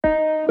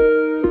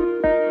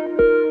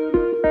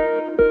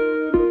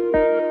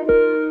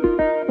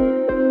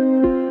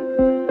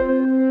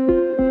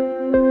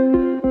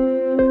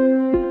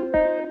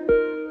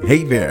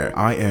Hey there,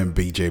 I am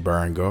BJ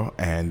Barango,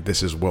 and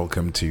this is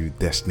Welcome to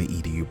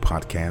DestinyEDU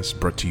Podcast,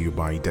 brought to you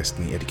by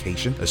Destiny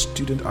Education, a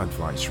student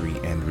advisory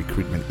and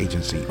recruitment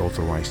agency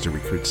authorized to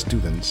recruit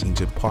students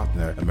into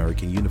partner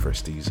American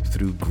universities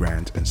through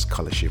grant and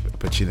scholarship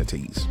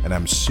opportunities. And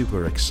I'm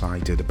super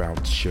excited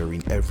about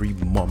sharing every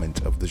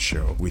moment of the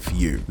show with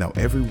you. Now,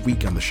 every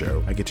week on the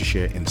show, I get to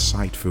share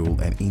insightful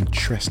and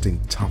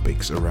interesting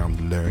topics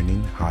around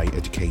learning, higher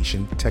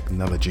education,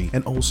 technology,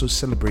 and also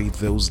celebrate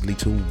those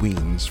little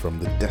wins from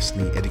the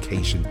Destiny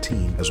Education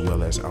team, as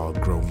well as our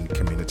growing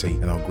community.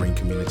 And our growing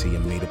community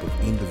are made up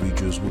of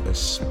individuals who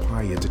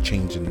aspire to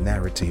change the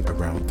narrative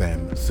around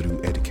them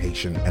through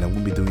education. And I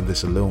won't be doing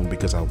this alone,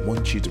 because I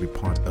want you to be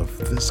part of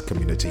this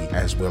community,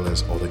 as well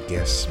as other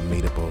guests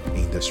made up of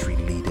industry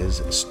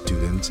leaders,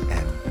 students,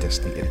 and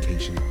Destiny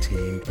Education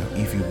team. Now,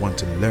 if you want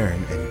to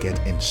learn and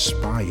get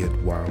inspired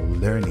while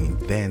learning,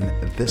 then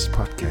this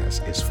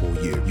podcast is for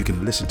you. You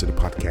can listen to the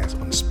podcast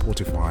on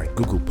Spotify,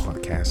 Google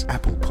Podcasts,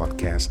 Apple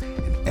Podcasts,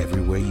 and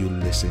everywhere you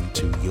listen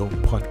to your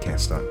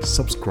podcast on.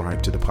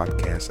 Subscribe to the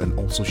podcast and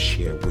also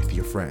share with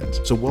your friends.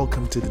 So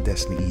welcome to the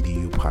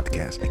DestinyEDU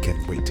Podcast. I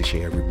can't wait to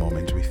share every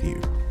moment with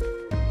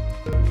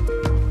you.